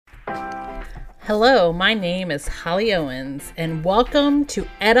Hello, my name is Holly Owens, and welcome to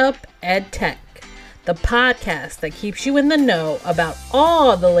EdUp EdTech, the podcast that keeps you in the know about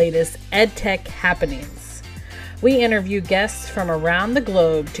all the latest EdTech happenings. We interview guests from around the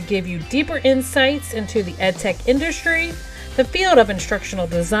globe to give you deeper insights into the EdTech industry, the field of instructional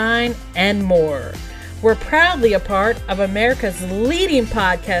design, and more. We're proudly a part of America's leading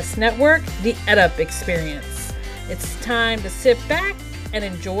podcast network, the EdUp Experience. It's time to sit back and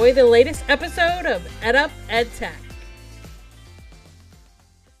enjoy the latest episode of EdUp EdTech.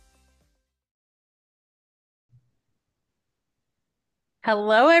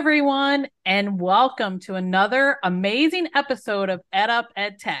 Hello, everyone, and welcome to another amazing episode of EdUp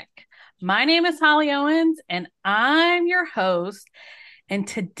EdTech. My name is Holly Owens, and I'm your host. And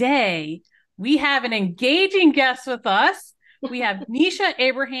today we have an engaging guest with us. We have Nisha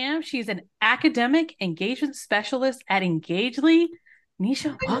Abraham. She's an academic engagement specialist at Engageli.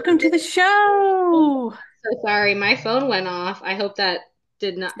 Nisha, welcome to the show. So sorry, my phone went off. I hope that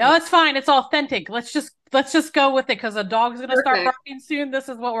did not. No, it's fine. It's authentic. Let's just go with it because the dog's gonna start Perfect. barking soon. This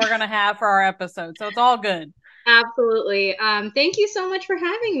is what we're gonna have for our episode, so it's all good. Absolutely. Thank you so much for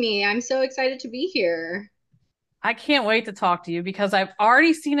having me. I'm so excited to be here. I can't wait to talk to you because I've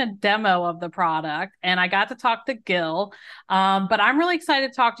already seen a demo of the product and I got to talk to Gil. But I'm really excited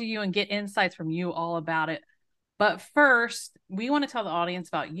to talk to you and get insights from you all about it. But first, we want to tell the audience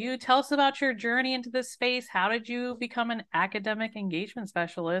about you. Tell us about your journey into this space. How did you become an academic engagement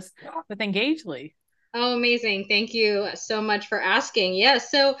specialist with Engageli? Oh, amazing. Thank you so much for asking.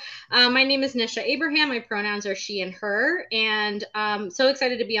 Yes. My name is Nisha Abraham. My pronouns are she and her. And so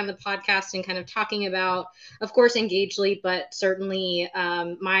excited to be on the podcast and kind of talking about, of course, Engagely, but certainly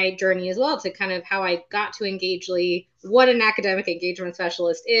my journey as well to kind of how I got to Engagely, what an academic engagement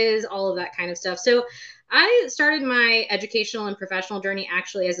specialist is, all of that kind of stuff. So I started my educational and professional journey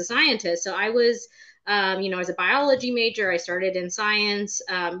actually as a scientist. So I was as a biology major, I started in science,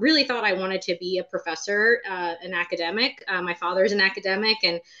 really thought I wanted to be a professor, an academic. My father's an academic,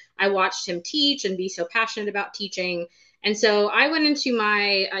 and I watched him teach and be so passionate about teaching. And so I went into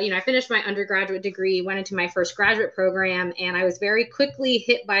I finished my undergraduate degree, went into my first graduate program, and I was very quickly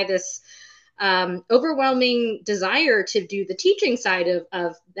hit by this overwhelming desire to do the teaching side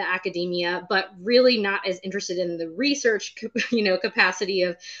of the academia, but really not as interested in the research, capacity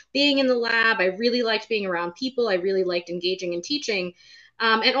of being in the lab. I really liked being around people. I really liked engaging in teaching.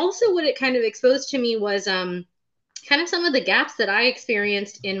 And also what it kind of exposed to me was kind of some of the gaps that I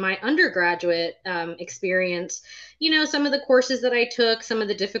experienced in my undergraduate experience. Some of the courses that I took, some of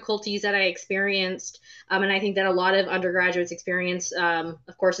the difficulties that I experienced. And I think that a lot of undergraduates experience,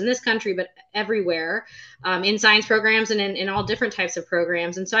 of course, in this country, but everywhere in science programs and in all different types of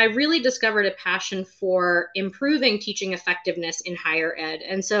programs. And so I really discovered a passion for improving teaching effectiveness in higher ed.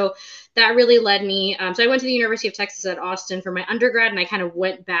 And so that really led me. So I went to the University of Texas at Austin for my undergrad, and I kind of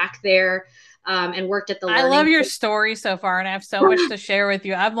went back there and worked at the I love learning. your story so far, and I have so much to share with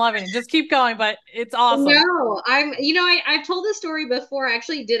you. I'm loving it. Just keep going, but it's awesome. No, I've told this story before. I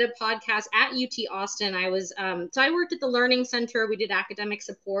actually did a podcast at UT Austin. So I worked at the Learning Center. We did academic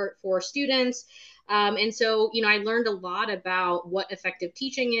support for students. And so, I learned a lot about what effective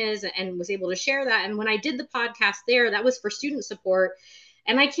teaching is and was able to share that. And when I did the podcast there, that was for student support.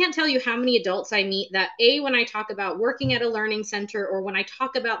 And I can't tell you how many adults I meet that when I talk about working at a learning center or when I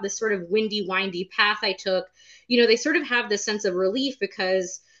talk about this sort of windy, windy path I took, they sort of have this sense of relief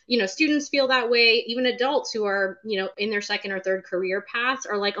because students feel that way. Even adults who are, in their second or third career paths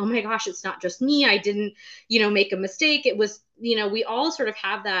are like, oh my gosh, it's not just me. I didn't, make a mistake. It was, we all sort of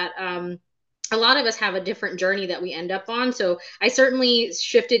have that. A lot of us have a different journey that we end up on. So I certainly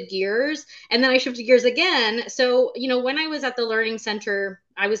shifted gears and then I shifted gears again. So, when I was at the Learning Center,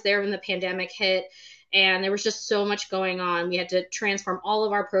 I was there when the pandemic hit and there was just so much going on. We had to transform all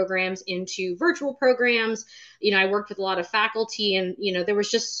of our programs into virtual programs. I worked with a lot of faculty and, there was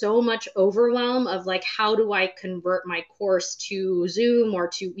just so much overwhelm of like, how do I convert my course to Zoom or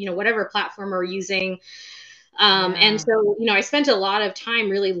to, whatever platform we're using. And Yeah. so, I spent a lot of time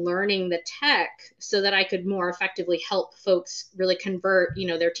really learning the tech so that I could more effectively help folks really convert,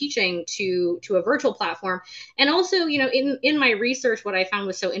 their teaching to a virtual platform. And also, in my research, what I found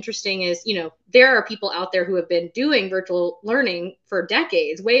was so interesting is, there are people out there who have been doing virtual learning for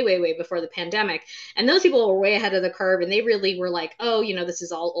decades, way, way, way before the pandemic. And those people were way ahead of the curve and they really were like, oh, this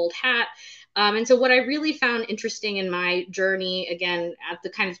is all old hat. And so what I really found interesting in my journey, again, at the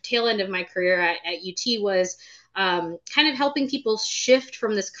kind of tail end of my career at UT was kind of helping people shift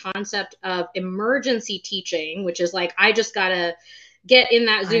from this concept of emergency teaching, which is like, I just got to get in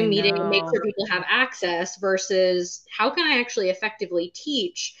that I Zoom meeting and make know. sure people have access versus how can I actually effectively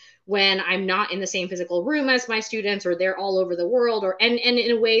teach when I'm not in the same physical room as my students, or they're all over the world, or and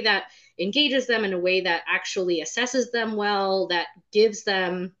in a way that engages them, in a way that actually assesses them well, that gives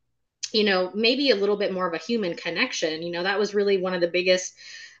them, maybe a little bit more of a human connection. That was really one of the biggest,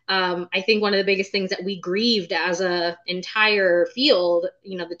 I think one of the biggest things that we grieved as a entire field,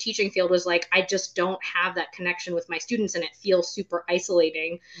 the teaching field, was like, I just don't have that connection with my students and it feels super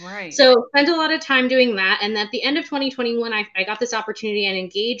isolating. Right. So spent a lot of time doing that. And at the end of 2021, I got this opportunity at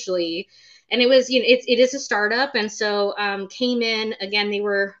Engageli, and it was, it is a startup. And so came in, again, they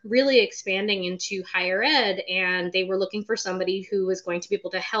were really expanding into higher ed, and they were looking for somebody who was going to be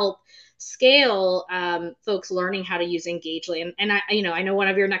able to help scale folks learning how to use Engagely. And I know one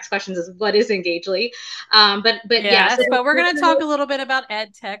of your next questions is what is Engagely? But yeah, so Yes, but we're going to talk a little bit about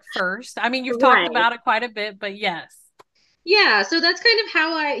ed tech first. I mean, you've talked right. about it quite a bit, but yes. Yeah, so that's kind of how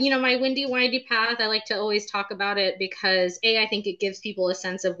my windy, windy path. I like to always talk about it because I think it gives people a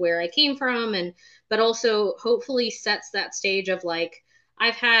sense of where I came from, and but also hopefully sets that stage of like,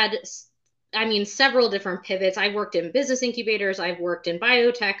 I've had, I mean, several different pivots. I've worked in business incubators, I've worked in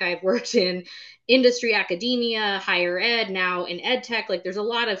biotech, I've worked in industry, academia, higher ed, now in ed tech. Like, there's a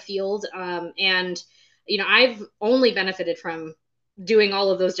lot of fields, and I've only benefited from doing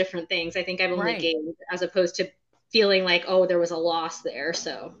all of those different things. I think I've only Right. gained, as opposed to feeling like, oh, there was a loss there.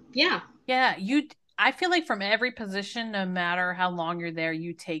 So yeah. Yeah, I feel like from every position, no matter how long you're there,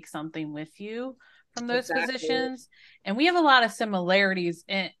 you take something with you from those Exactly. positions. And we have a lot of similarities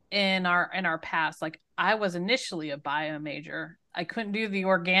in our past. Like I was initially a bio major. I couldn't do the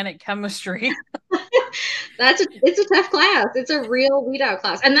organic chemistry. It's a tough class. It's a real weed out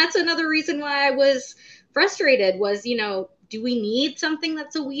class. And that's another reason why I was frustrated was, do we need something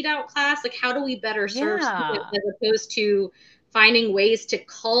that's a weed out class? Like, how do we better serve students, Yeah. as opposed to finding ways to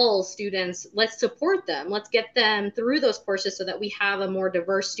call students? Let's support them. Let's get them through those courses so that we have a more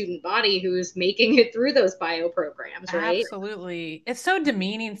diverse student body who's making it through those bio programs, right? Absolutely. It's so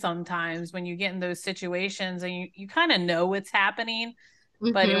demeaning sometimes when you get in those situations and you kind of know what's happening,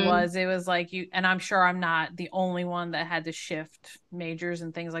 but Mm-hmm. it was like you, and I'm sure I'm not the only one that had to shift majors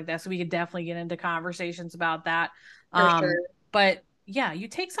and things like that. So we could definitely get into conversations about that. For sure. But yeah, you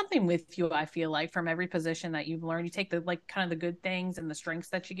take something with you, I feel like, from every position that you've learned. You take the like kind of the good things and the strengths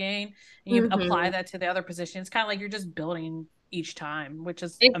that you gain and you apply Mm-hmm. that to the other positions. It's kind of like you're just building each time, which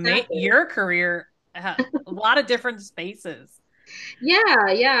is amazing. Exactly. Your career, a lot of different spaces. Yeah,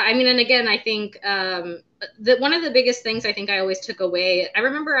 yeah. I mean, and again, I think that one of the biggest things I think I always took away. I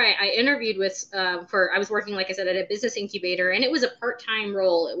remember I interviewed with I was working, like I said, at a business incubator, and it was a part-time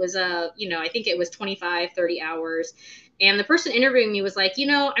role. It was I think it was 25, 30 hours. And the person interviewing me was like,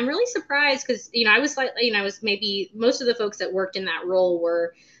 I'm really surprised because, I was like, I was, maybe most of the folks that worked in that role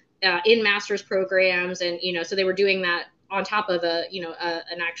were in master's programs, and so they were doing that on top of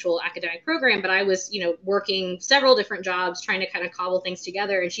an actual academic program. But I was working several different jobs trying to kind of cobble things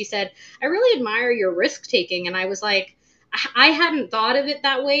together. And she said, I really admire your risk taking. And I was like, I hadn't thought of it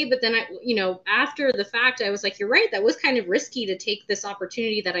that way. But then after the fact, I was like, you're right, that was kind of risky to take this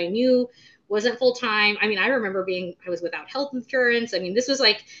opportunity that I knew wasn't full time. I mean, I remember I was without health insurance. I mean, this was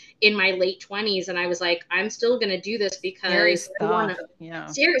like in my late 20s, and I was like, I'm still going to do this Scary because I want to. stuff. Yeah.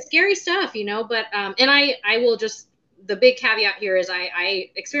 Scary stuff, but and I will just, the big caveat here is I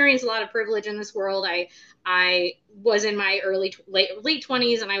experienced a lot of privilege in this world. I was in my late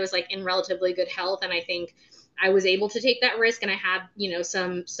 20s, and I was like in relatively good health, and I think I was able to take that risk, and I had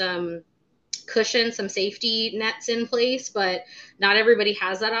some cushion, some safety nets in place. But not everybody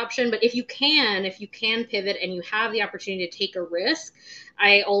has that option. But if you can pivot and you have the opportunity to take a risk,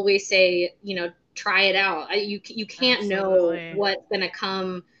 I always say, try it out. You can't know Absolutely. what's going to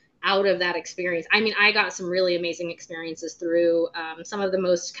come out of that experience. I mean, I got some really amazing experiences through some of the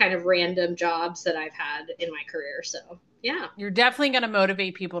most kind of random jobs that I've had in my career. So yeah. You're definitely going to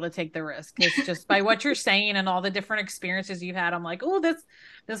motivate people to take the risk. It's just by what you're saying and all the different experiences you've had. I'm like, oh,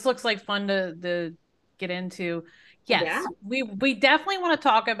 this looks like fun to get into. Yeah. Yes, we definitely want to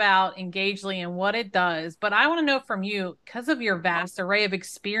talk about Engagely and what it does, but I want to know from you, because of your vast array of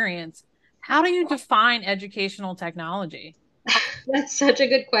experience, how do you define educational technology? That's such a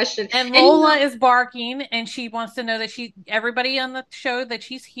good question. And And Lola is barking and she wants to know that everybody on the show, that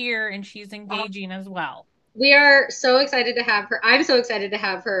she's here and she's engaging as well. we are so excited to have her. I'm so excited to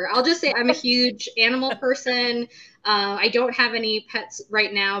have her. I'll just say I'm a huge animal person. I don't have any pets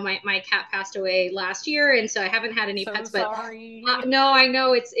right now. My cat passed away last year, and so I haven't had any So pets. But sorry. no, I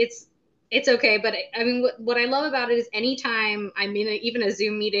know it's okay. But I mean, what I love about it is anytime I'm in even a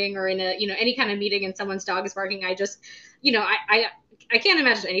Zoom meeting or in a any kind of meeting and someone's dog is barking, I just I I can't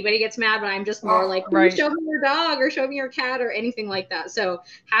imagine anybody gets mad, but I'm just more like, please show me your dog or show me your cat or anything like that. So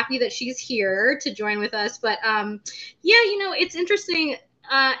happy that she's here to join with us. But yeah, you know, it's interesting.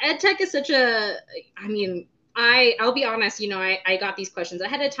 Ed tech is such a, I mean, I'll be honest, you know, I got these questions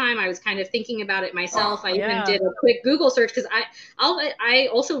ahead of time. I was kind of thinking about it myself. I even did a quick Google search because I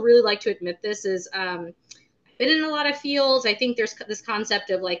also really like to admit this is been in a lot of fields. I think there's this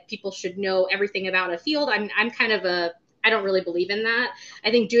concept of like people should know everything about a field. I'm kind of a, I don't really believe in that.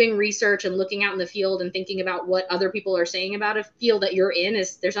 I think doing research and looking out in the field and thinking about what other people are saying about a field that you're in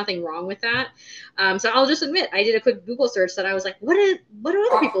is, there's nothing wrong with that. So I'll just admit I did a quick Google search that I was like, what do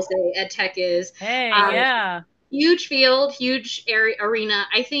other people say ed tech is? Huge field, huge area arena.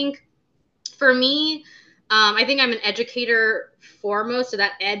 I think for me, I think I'm an educator foremost, so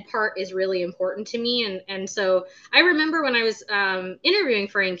that ed part is really important to me. And so I remember when I was interviewing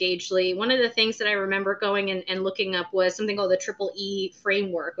for Engageli, one of the things that I remember going and looking up was something called the Triple E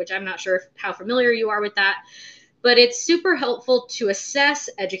framework, which I'm not sure how familiar you are with that, but it's super helpful to assess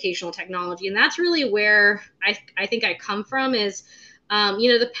educational technology. And that's really where I think I come from is,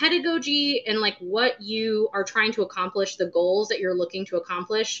 you know, the pedagogy and like what you are trying to accomplish, the goals that you're looking to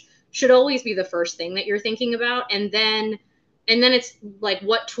accomplish should always be the first thing that you're thinking about. And then it's like,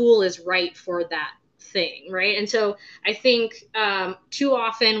 what tool is right for that thing, right? And so I think too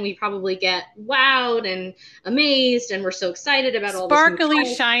often we probably get wowed and amazed and we're so excited about all this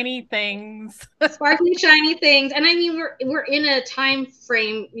sparkly shiny things. Sparkly shiny things. And I mean, we're in a time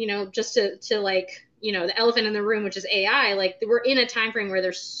frame, you know, just to like, you know, the elephant in the room, which is AI. Like we're in a time frame where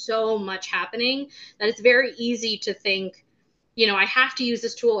there's so much happening that it's very easy to think, you know, I have to use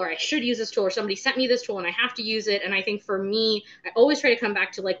this tool, or I should use this tool, or somebody sent me this tool and I have to use it. And I think for me, I always try to come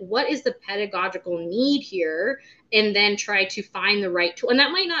back to like, what is the pedagogical need here? And then try to find the right tool. And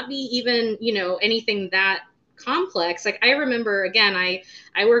that might not be even, you know, anything that complex. Like I remember, again, I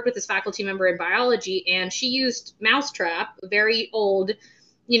worked with this faculty member in biology, and she used Mousetrap, a very old,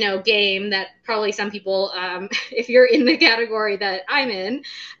 you know, game that probably some people, if you're in the category that I'm in,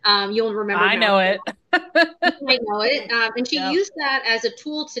 you'll remember. I know it. You might know it. And she used that as a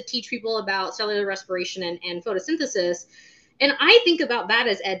tool to teach people about cellular respiration and photosynthesis. And I think about that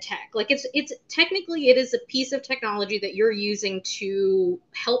as ed tech. Like it's technically, it is a piece of technology that you're using to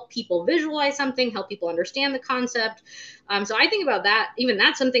help people visualize something, help people understand the concept. So I think about that. Even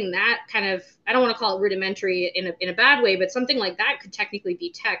that's something that kind of, I don't want to call it rudimentary in a bad way, but something like that could technically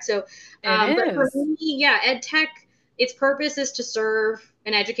be tech. So, but for me, yeah, ed tech, its purpose is to serve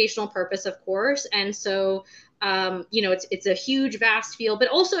an educational purpose, of course. And so, you know, it's a huge, vast field. But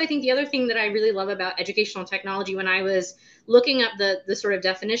also, I think the other thing that I really love about educational technology, when I was looking up the sort of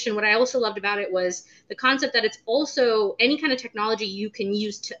definition, what I also loved about it was the concept that it's also any kind of technology you can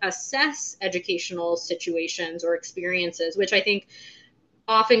use to assess educational situations or experiences, which I think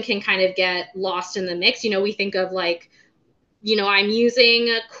often can kind of get lost in the mix. You know, we think of like, you know, I'm using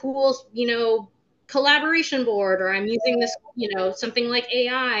a cool, you know, collaboration board, or I'm using this, you know, something like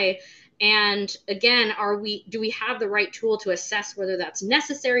AI. And again, do we have the right tool to assess whether that's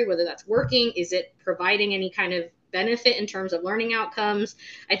necessary, whether that's working? Is it providing any kind of benefit in terms of learning outcomes?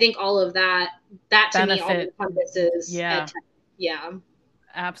 I think all of that to me all encompasses. Yeah. Yeah.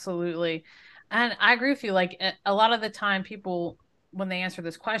 Absolutely. And I agree with you. Like a lot of the time people, when they answer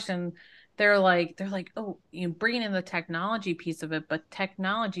this question, they're like, oh, you know, bringing in the technology piece of it, but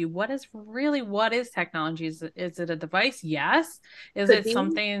technology, what is technology? Is it a device? Yes. Is it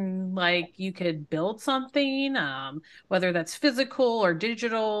something like you could build something, whether that's physical or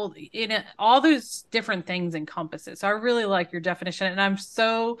digital, all those different things encompass it. So I really like your definition, and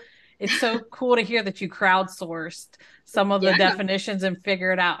it's so cool to hear that you crowdsourced some of the definitions and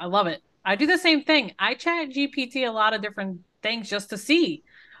figure it out. I love it. I do the same thing. I chat GPT a lot of different things just to see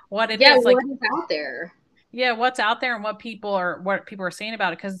what it is. Like, what is out there. Yeah, what's out there and what people are saying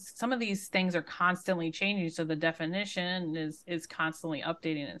about it, because some of these things are constantly changing, so the definition is constantly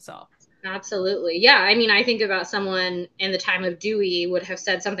updating itself. Absolutely. Yeah. I mean, I think about someone in the time of Dewey would have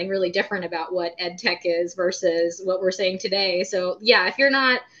said something really different about what ed tech is versus what we're saying today. So yeah, if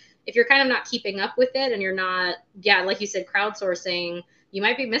you're kind of not keeping up with it, and you're not, like you said, crowdsourcing, you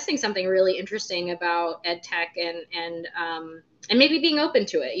might be missing something really interesting about ed tech and maybe being open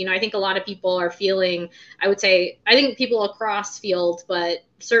to it. You know, I think a lot of people are feeling, I think people across fields, but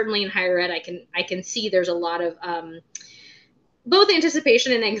certainly in higher ed, I can see there's a lot of, both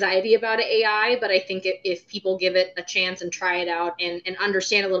anticipation and anxiety about AI, but I think if people give it a chance and try it out and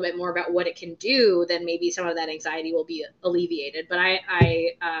understand a little bit more about what it can do, then maybe some of that anxiety will be alleviated. But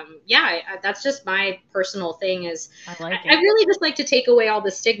that's just my personal thing. I really just like to take away all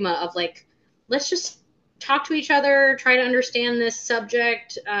the stigma of like, let's just talk to each other, try to understand this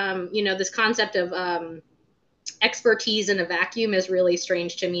subject. This concept of expertise in a vacuum is really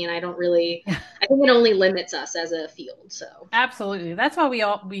strange to me, and I think it only limits us as a field. So Absolutely. That's why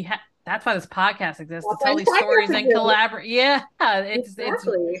we have that's why this podcast exists, to that's why tell this these stories podcast and exists. collaborate. Yeah, it's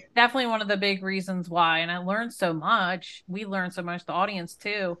Exactly. definitely one of the big reasons why. And I learned so much. We learned so much, the audience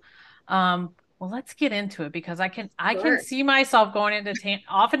too. Well, let's get into it because I can Sure. see myself going into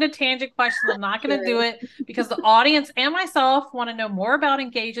off into tangent questions. I'm not going to do Sure. it because the audience and myself want to know more about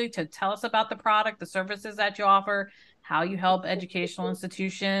Engageli, to tell us about the product, the services that you offer, how you help educational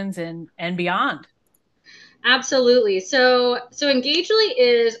institutions and beyond. Absolutely. So Engagely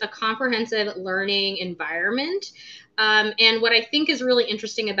is a comprehensive learning environment. And what I think is really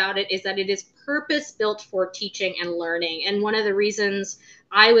interesting about it is that it is purpose built for teaching and learning. And one of the reasons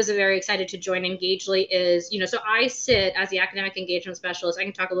I was very excited to join Engagely is, so I sit as the academic engagement specialist. I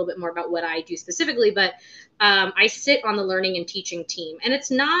can talk a little bit more about what I do specifically, but I sit on the learning and teaching team. And it's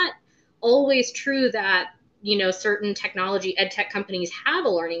not always true that certain technology ed tech companies have a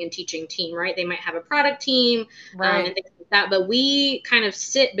learning and teaching team, right? They might have a product team and Right. things like that, but we kind of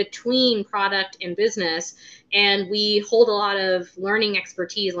sit between product and business, and we hold a lot of learning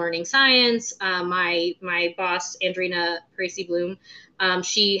expertise, learning science. My boss, Andrina Tracy Bloom,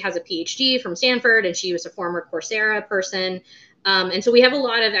 she has a PhD from Stanford, and she was a former Coursera person. And so we have a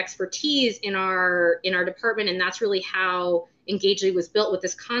lot of expertise in our department, and that's really how Engagely was built, with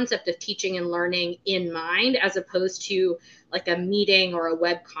this concept of teaching and learning in mind, as opposed to like a meeting or a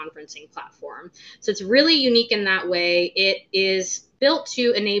web conferencing platform. So it's really unique in that way. It is built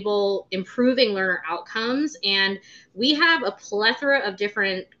to enable improving learner outcomes, and we have a plethora of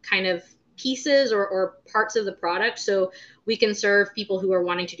different kind of pieces or parts of the product. So we can serve people who are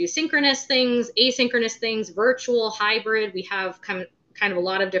wanting to do synchronous things, asynchronous things, virtual, hybrid. We have kind of a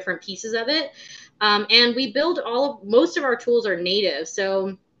lot of different pieces of it. And we build most of our tools are native.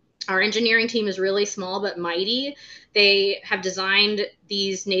 So our engineering team is really small but mighty. They have designed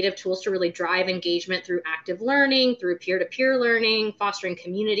these native tools to really drive engagement through active learning, through peer-to-peer learning, fostering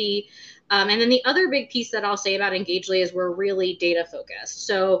community. And then the other big piece that I'll say about Engagely is we're really data focused.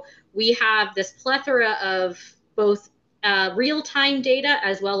 So we have this plethora of both real-time data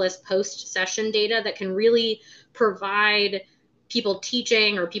as well as post-session data that can really provide people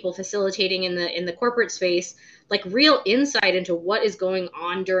teaching or people facilitating in the corporate space like real insight into what is going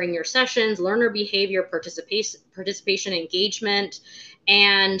on during your sessions, learner behavior, participation, engagement,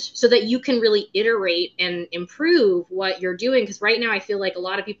 and so that you can really iterate and improve what you're doing. Because right now I feel like a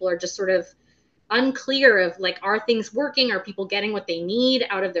lot of people are just sort of unclear of like, are things working? Are people getting what they need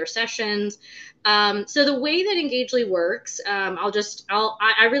out of their sessions? So the way that Engagely works,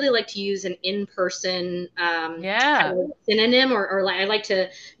 I really like to use an in-person kind Yeah. of synonym, or I like to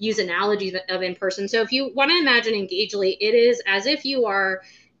use analogies of in-person. So if you want to imagine Engagely, it is as if you are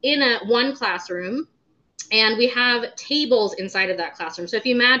in one classroom, and we have tables inside of that classroom. So if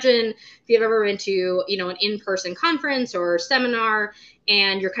you imagine, if you've ever been to, an in-person conference or seminar,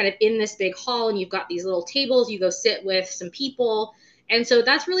 and you're kind of in this big hall and you've got these little tables, you go sit with some people. And so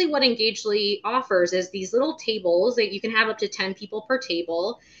that's really what Engagely offers, is these little tables that you can have up to 10 people per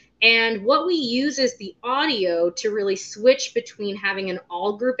table. And what we use is the audio to really switch between having an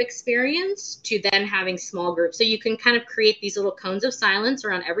all group experience to then having small groups. So you can kind of create these little cones of silence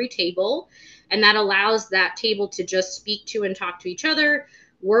around every table, and that allows that table to just speak to and talk to each other,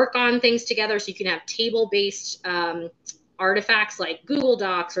 work on things together. So you can have table-based artifacts like Google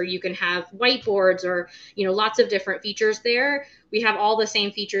Docs, or you can have whiteboards, or lots of different features there. We have all the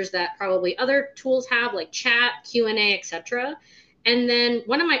same features that probably other tools have, like chat, Q&A, etc. And then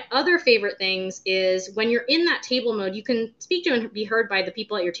one of my other favorite things is when you're in that table mode, you can speak to and be heard by the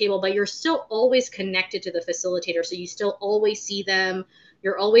people at your table, but you're still always connected to the facilitator. So you still always see them.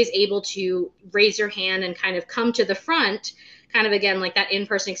 You're always able to raise your hand and kind of come to the front, kind of again, like that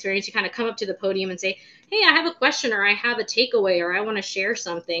in-person experience. You kind of come up to the podium and say, hey, I have a question, or I have a takeaway, or I want to share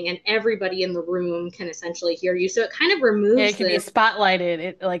something. And everybody in the room can essentially hear you. So it kind of Yeah, removes it can be the spotlighted,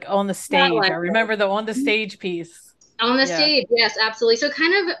 it like on the stage. spotlight I remember the on the stage piece. on the Yeah. stage. Yes, absolutely. So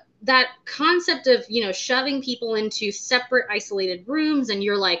kind of that concept of, shoving people into separate isolated rooms, and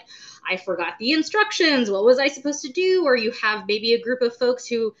you're like, I forgot the instructions. What was I supposed to do? Or you have maybe a group of folks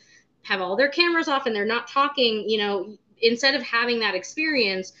who have all their cameras off and they're not talking, instead of having that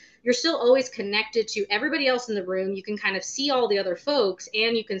experience, you're still always connected to everybody else in the room. You can kind of see all the other folks,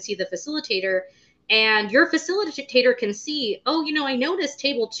 and you can see the facilitator, and your facilitator can see, oh, I noticed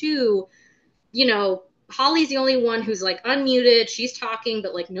table 2, you know, Holly's the only one who's like unmuted. She's talking,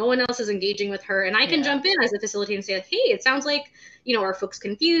 but like no one else is engaging with her. And I can jump in as a facilitator and say, like, hey, it sounds like, are folks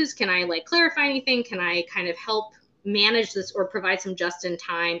confused? Can I like clarify anything? Can I kind of help manage this or provide some just in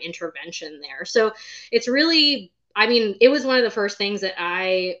time intervention there? So it's really, I mean, it was one of the first things that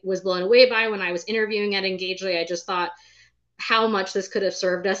I was blown away by when I was interviewing at Engageli. I just thought how much this could have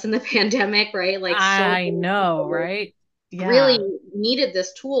served us in the pandemic, right? Like so I know, right? really Yeah. needed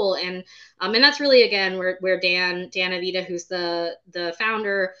this tool. And that's really, again, where Dan Avita, who's the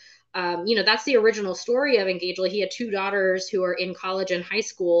founder, that's the original story of Engageli. He had two daughters who are in college and high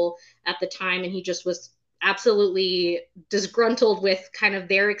school at the time, and he just was absolutely disgruntled with kind of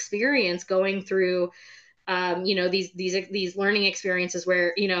their experience going through these learning experiences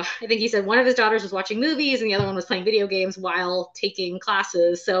where, I think he said one of his daughters was watching movies and the other one was playing video games while taking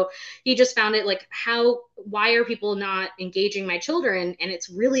classes. So he just found it like, why are people not engaging my children? And it's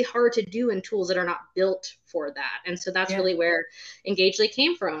really hard to do in tools that are not built for that. And so that's really where Engageli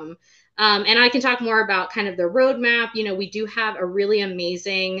came from. And I can talk more about kind of the roadmap. We do have a really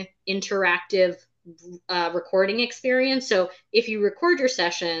amazing interactive recording experience. So if you record your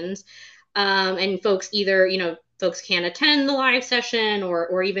sessions, and folks either, folks can't attend the live session,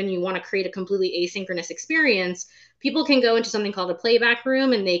 or even you want to create a completely asynchronous experience, people can go into something called a playback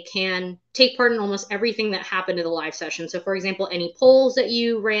room and they can take part in almost everything that happened in the live session. So for example, any polls that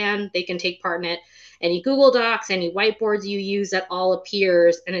you ran, they can take part in it. Any Google Docs, any whiteboards you use, that all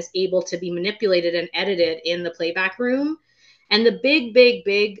appears and is able to be manipulated and edited in the playback room. And the big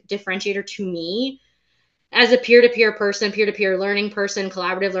differentiator to me as a peer-to-peer person, peer-to-peer learning person,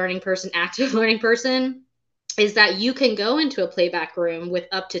 collaborative learning person, active learning person, is that you can go into a playback room with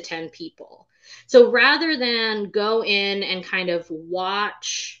up to 10 people. So rather than go in and kind of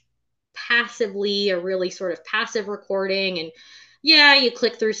watch passively, a really sort of passive recording, and you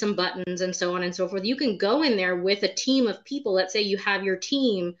click through some buttons and so on and so forth, you can go in there with a team of people. Let's say you have your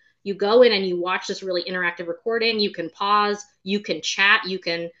team, you go in and you watch this really interactive recording. You can pause, you can chat, you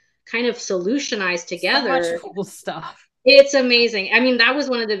can kind of solutionize So much together. cool stuff. It's amazing. I mean, that was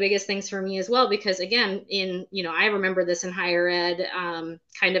one of the biggest things for me as well, because again, I remember this in higher ed,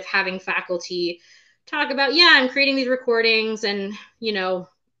 kind of having faculty talk about, I'm creating these recordings, and,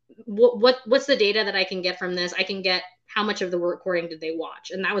 what's the data that I can get from this? I can get how much of the recording did they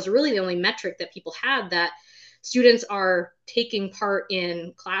watch? And that was really the only metric that people had, that students are taking part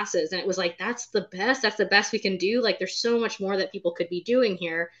in classes. And it was like, that's the best we can do. Like, there's so much more that people could be doing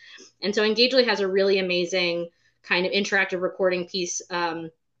here. And so Engageli has a really amazing kind of interactive recording piece.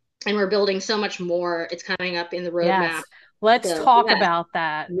 And we're building so much more. It's coming up in the roadmap. Yes. Let's So talk about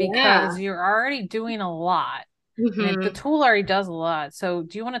that yeah. because you're already doing a lot. And the Mm-hmm. tool already does a lot. So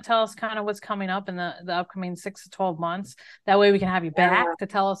do you want to tell us kind of what's coming up in the upcoming 6 to 12 months? That way we can have you back to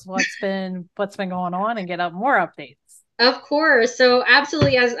tell us what's been going on and get up more updates. Of course. So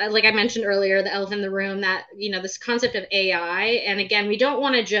absolutely, as like I mentioned earlier, the elephant in the room, that, this concept of AI. And again, we don't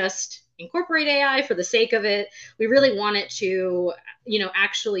want to just incorporate AI for the sake of it. We really want it to,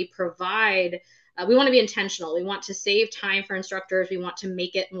 actually provide, we want to be intentional. We want to save time for instructors. We want to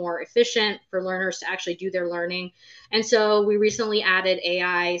make it more efficient for learners to actually do their learning. And so we recently added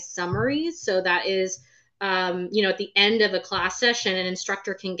AI summaries. So that is, at the end of a class session, an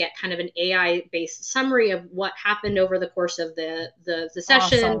instructor can get kind of an AI-based summary of what happened over the course of the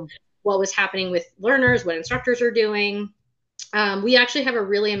session, Awesome. what was happening with learners, what instructors are doing. We actually have a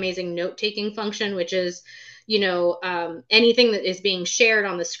really amazing note-taking function, which is, anything that is being shared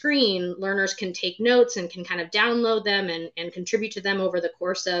on the screen, learners can take notes and can kind of download them and contribute to them over the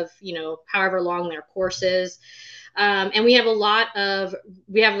course of, however long their course is. And we have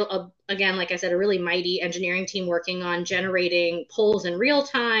again, like I said, a really mighty engineering team working on generating polls in real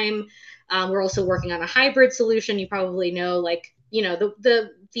time. We're also working on a hybrid solution. You probably know, like,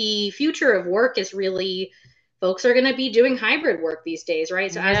 the future of work is really, folks are going to be doing hybrid work these days, right?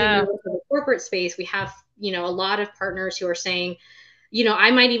 So as we move into the corporate space, we have, a lot of partners who are saying,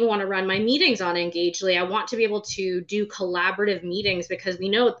 I might even want to run my meetings on Engageli. I want to be able to do collaborative meetings, because we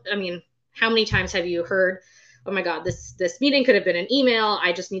know, I mean, how many times have you heard, oh my God, this meeting could have been an email.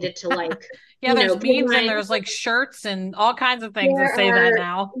 I just needed to, like, Yeah, there's give memes and my, there's like shirts and all kinds of things that there say that are,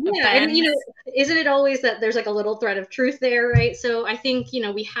 now. and Pens. isn't it always that there's like a little thread of truth there, right? So I think,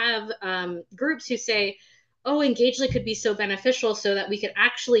 we have groups who say, oh, Engagely could be so beneficial, so that we could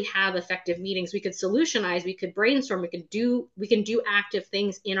actually have effective meetings. We could solutionize, we could brainstorm, we can do active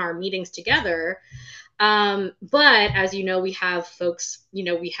things in our meetings together. But as you know, we have folks,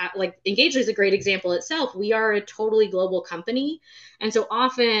 we have, like, Engagely is a great example itself. We are a totally global company. And so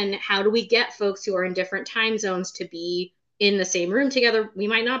often, how do we get folks who are in different time zones to be in the same room together, we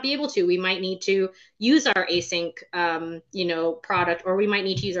might not be able to. We might need to use our async, product, or we might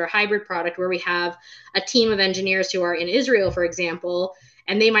need to use our hybrid product where we have a team of engineers who are in Israel, for example,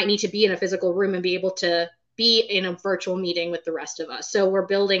 and they might need to be in a physical room and be able to be in a virtual meeting with the rest of us. So we're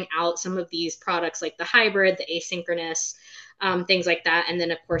building out some of these products like the hybrid, the asynchronous, things like that. And then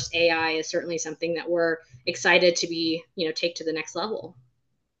of course, AI is certainly something that we're excited to be, take to the next level.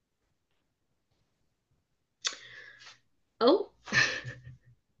 Oh,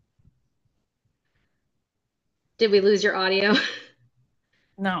 did we lose your audio?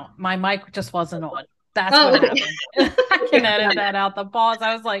 No, my mic just wasn't on. That's Oh, what okay. happened. I can edit that out. The pause.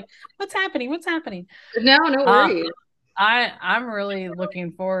 I was like, "What's happening? What's happening?" No, no Uh, worries. I'm really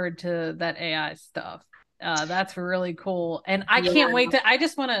looking forward to that AI stuff. That's really cool, and I Yeah, can't wait to. I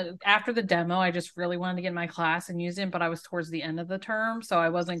just want to after the demo. I just really wanted to get in my class and use it, but I was towards the end of the term, so I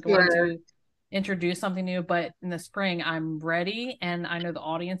wasn't going sure. to introduce something new. But in the spring, I'm ready, and I know the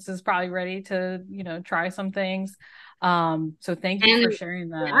audience is probably ready to try some things. So thank you And for sharing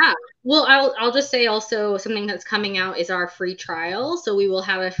that. yeah, well, I'll just say also something that's coming out is our free trial. So we will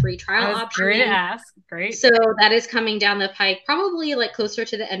have a free trial I was great to option. ask. Great. So that is coming down the pike, probably like closer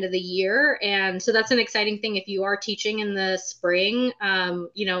to the end of the year. And so that's an exciting thing. If you are teaching in the spring,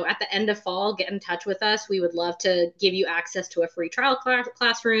 at the end of fall, get in touch with us. We would love to give you access to a free trial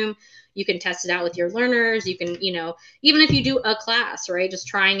classroom. You can test it out with your learners. You can, even if you do a class, right, just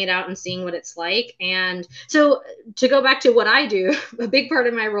trying it out and seeing what it's like. And so to go back to what I do, a big part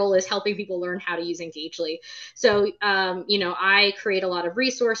of my role is helping people learn how to use Engageli. So, I create a lot of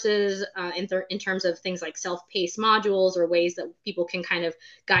resources in terms of things like self-paced modules or ways that people can kind of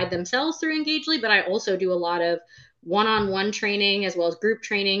guide themselves through Engageli. But I also do a lot of one-on-one training as well as group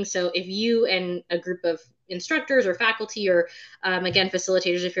training. So if you and a group of instructors or faculty or again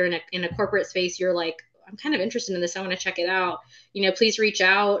facilitators, if you're in a corporate space, you're like, I'm kind of interested in this, I want to check it out, please reach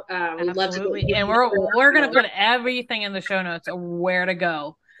out. We'd love to Absolutely. give And you we're gonna put everything in the show notes of where to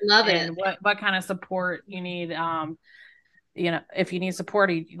go love it. and what kind of support you need. If you need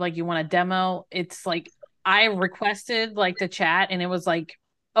support, like you want a demo, it's like I requested like the chat and it was like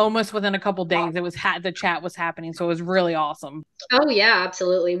almost within a couple days the chat was happening. So it was really awesome. Oh yeah,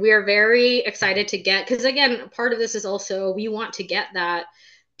 absolutely. We are very excited to get, because again, part of this is also we want to get that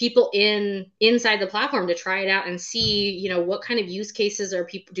people inside the platform to try it out and see, what kind of use cases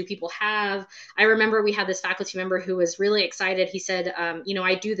do people have. I remember we had this faculty member who was really excited. He said,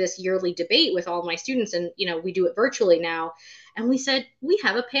 I do this yearly debate with all my students, and we do it virtually now. And we said, we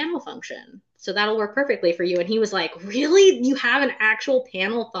have a panel function. So that'll work perfectly for you. And he was like, really? You have an actual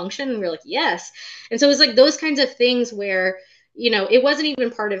panel function? And we are like, yes. And so it was like those kinds of things where, it wasn't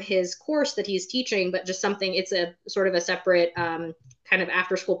even part of his course that he's teaching, but just something, it's a sort of a separate kind of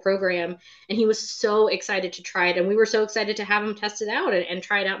after school program. And he was so excited to try it. And we were so excited to have him test it out and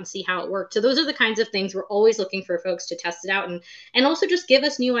try it out and see how it worked. So those are the kinds of things we're always looking for folks to test it out and also just give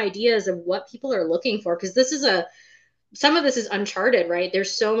us new ideas of what people are looking for. Because some of this is uncharted, right?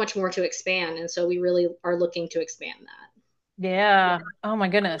 There's so much more to expand. And so we really are looking to expand that. Yeah. Oh my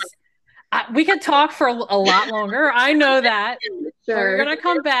goodness. We could talk for a lot longer. I know that. But we're Sure. gonna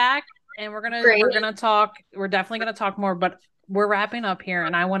come back and Great. we're gonna talk. We're definitely gonna talk more, but we're wrapping up here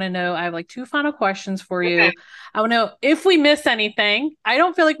and I want to know, I have like two final questions for Okay. you. I want to know if we missed anything. I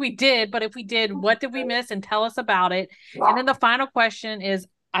don't feel like we did, but if we did, what did we miss and tell us about it? And then the final question is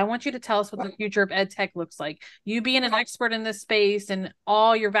I want you to tell us what the future of ed tech looks like. You being an expert in this space and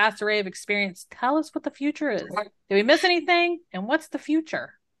all your vast array of experience, tell us what the future is. Did we miss anything? And what's the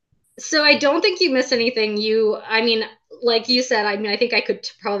future? So I don't think you miss anything. I mean, like you said, I mean, I think I could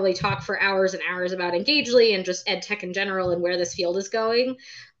probably talk for hours and hours about Engagely and just ed tech in general and where this field is going.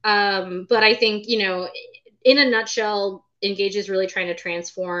 But I think, in a nutshell, Engage is really trying to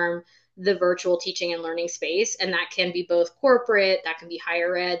transform the virtual teaching and learning space. And that can be both corporate, that can be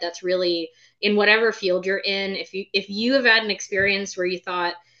higher ed. That's really in whatever field you're in. If you have had an experience where you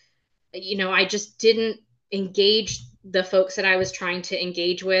thought, I just didn't engage the folks that I was trying to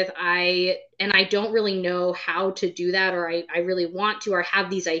engage with. I don't really know how to do that, or I really want to, or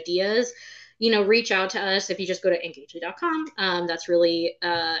have these ideas, reach out to us. If you just go to engagely.com, that's really,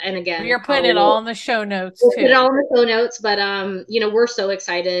 and We again, are putting it all in the show notes we'll put it all too. in the show notes, but we're so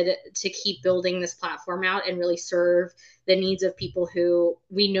excited to keep building this platform out and really serve the needs of people who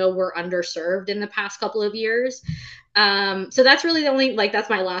we know were underserved in the past couple of years. So that's really the only, like, that's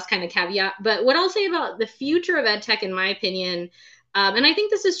my last kind of caveat. But what I'll say about the future of ed tech, in my opinion, and I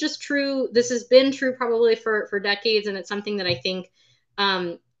think this is just true, this has been true probably for decades, and it's something that I think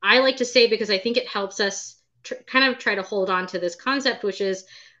I like to say because I think it helps us kind of try to hold on to this concept, which is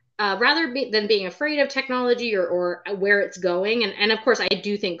than being afraid of technology or where it's going. And of course, I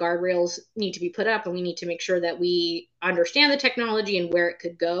do think guardrails need to be put up and we need to make sure that we understand the technology and where it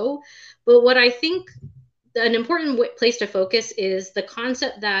could go. But what I think an important place to focus is the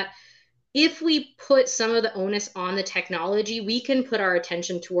concept that if we put some of the onus on the technology, we can put our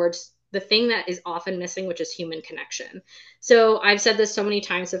attention towards the thing that is often missing, which is human connection. So I've said this so many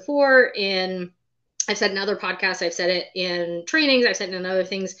times before I've said in other podcasts, I've said it in trainings, I've said it in other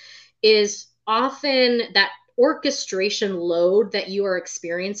things, is often that orchestration load that you are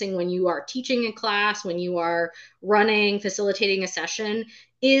experiencing when you are teaching a class, when you are running, facilitating a session,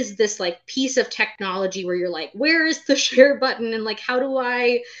 is this like piece of technology where you're like, where is the share button? And like, how do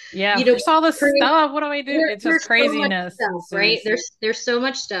I, Yeah, you know, there's all this create, stuff. What do I do? It's just there's so much craziness stuff, right? ensues. There's so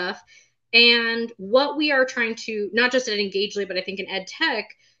much stuff. And what we are trying to, not just at Engageli, but I think in ed tech,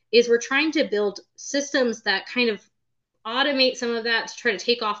 is we're trying to build systems that kind of automate some of that to try to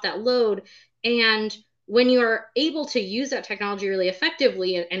take off that load. And when you are able to use that technology really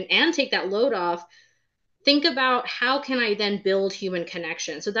effectively and take that load off, think about how can I then build human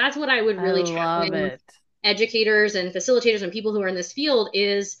connection. So that's what I would I really love challenge it. educators and facilitators and people who are in this field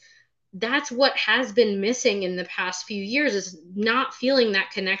is that's what has been missing in the past few years is not feeling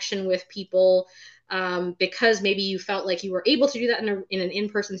that connection with people because maybe you felt like you were able to do that in an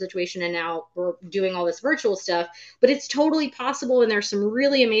in-person situation and now we're doing all this virtual stuff, but it's totally possible. And there's some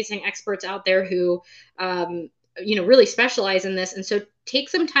really amazing experts out there who, really specialize in this. And so take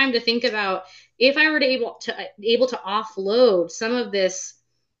some time to think about if I were to able to offload some of this,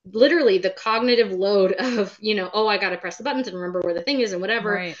 literally the cognitive load of, oh, I got to press the buttons and remember where the thing is and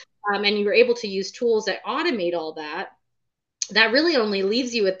whatever. Right. And you were able to use tools that automate all that, that really only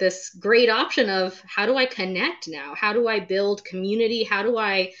leaves you with this great option of how do I connect now? How do I build community? How do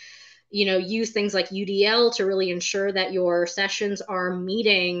I, use things like UDL to really ensure that your sessions are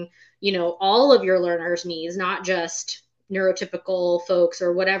meeting, all of your learners' needs, not just neurotypical folks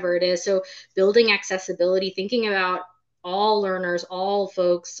or whatever it is. So building accessibility, thinking about all learners, all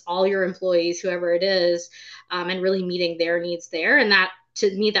folks, all your employees, whoever it is, and really meeting their needs there. And that, to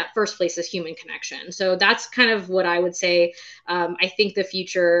me, that first place is human connection. So that's kind of what I would say. I think the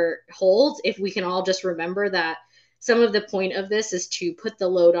future holds if we can all just remember that some of the point of this is to put the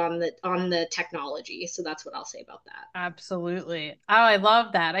load on the technology. So that's what I'll say about that. Absolutely. Oh, I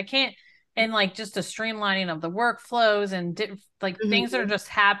love that. I can't, and like just a streamlining of the workflows and things that are just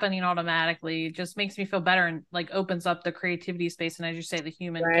happening automatically just makes me feel better and like opens up the creativity space. And as you say, the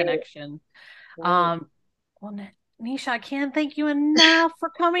human connection. Right. Well, Nisha, I can't thank you enough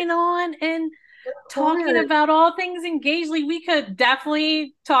for coming on and talking course. about all things Engageli. We could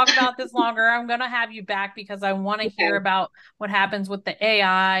definitely talk about this longer. I'm going to have you back because I want to hear about what happens with the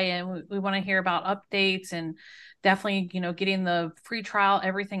AI and we want to hear about updates and definitely, getting the free trial,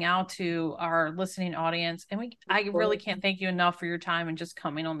 everything out to our listening audience. And I really can't thank you enough for your time and just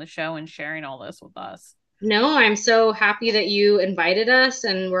coming on the show and sharing all this with us. No, I'm so happy that you invited us,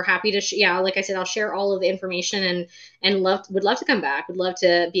 and we're happy to. Like I said, I'll share all of the information, and would love to come back. Would love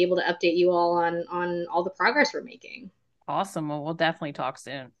to be able to update you all on all the progress we're making. Awesome. Well, we'll definitely talk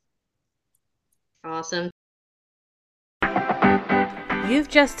soon. Awesome. You've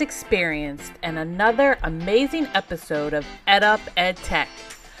just experienced another amazing episode of EdUp EdTech.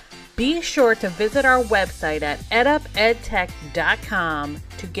 Be sure to visit our website at edupedtech.com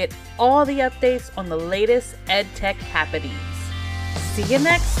to get all the updates on the latest EdTech happenings. See you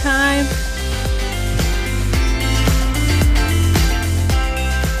next time.